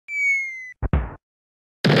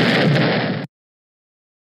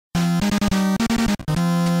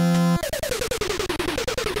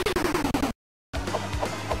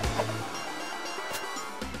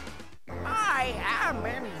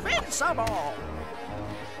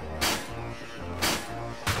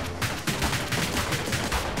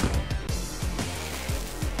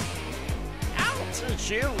I'll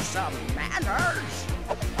teach you some manners.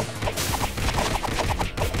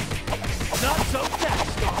 Not so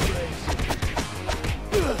fast, Stargrace.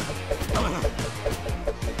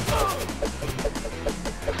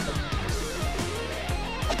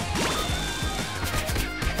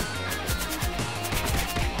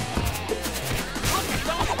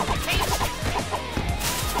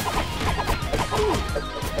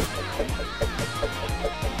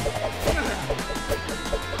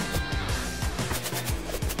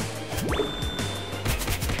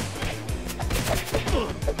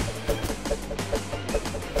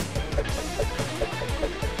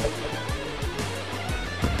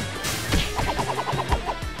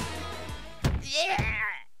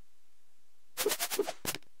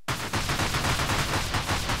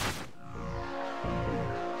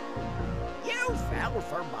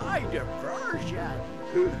 For my diversion,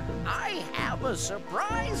 I have a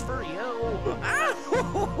surprise for you.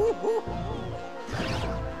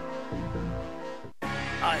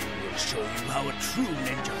 I will show you how a true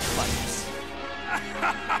ninja fights.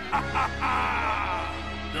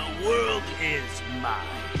 The world is mine.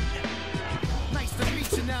 Nice to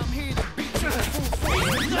meet you. Now I'm here to beat you. I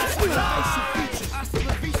still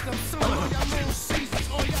have reached them. Some of y'all little seasons.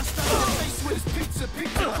 All y'all stuck in the face with his pizza.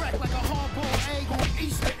 Pizza crack like a hard-boiled egg on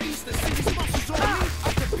Easter. Easter. See these muscles on me?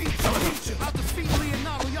 I can beat you. I'll defeat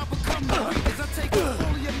Leonardo. Y'all become the weakest. I take all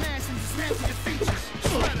of your mass and dismantle your features.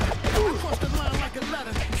 Shredder. I cross the line like a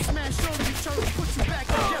letter. Smash over your turtles. Put you back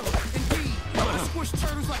together. Indeed. I squish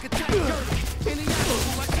turtles like a tiny girdle. Any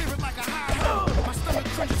animal, I clear it like a high hurdle. My stomach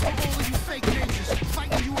cringes for all of you fake ninjas.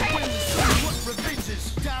 Fighting you are winners. Show you what revenge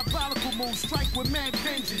is. Diabolical moves. Strike with mad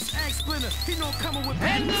vengeance. Ag Splinter. He know coming with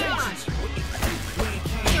bad intentions.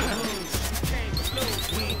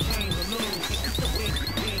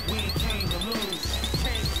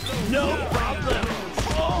 No problem.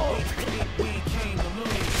 Oh.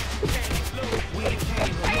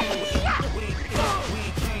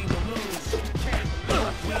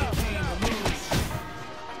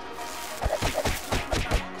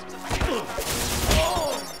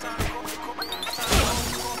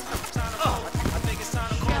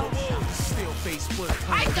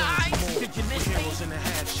 Hi guys! Did you miss me? In the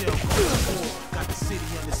half shell, got the city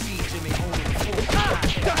under siege and they own it full.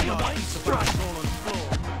 Dynamite, surprise all on the floor.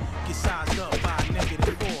 Get sized up by a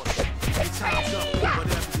negative force. Your time's up for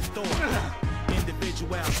whatever you thought.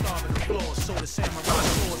 Individual starving the floor, so the samurai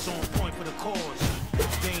swords on point for the cause.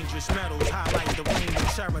 Dangerous metals highlight the reign of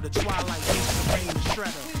terror. The twilight hates the rain of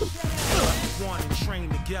shredder. One and train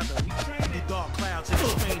together. We train the dark clouds and the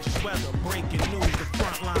strangest weather. Breaking news, the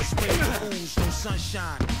front line spraying the ooze. No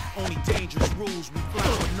sunshine, only dangerous rules. We fly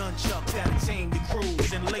with nunchucks that attain the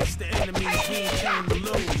crews and lace the enemies. We ain't came to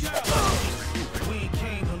lose. We ain't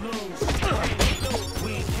came to lose.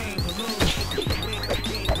 We ain't came to lose.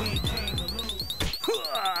 We ain't came to lose.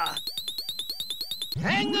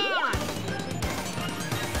 Hang on!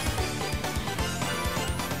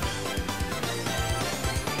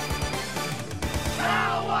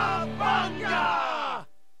 Cowabunga!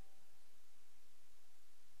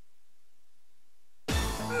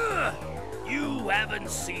 You haven't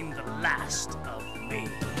seen the last of me.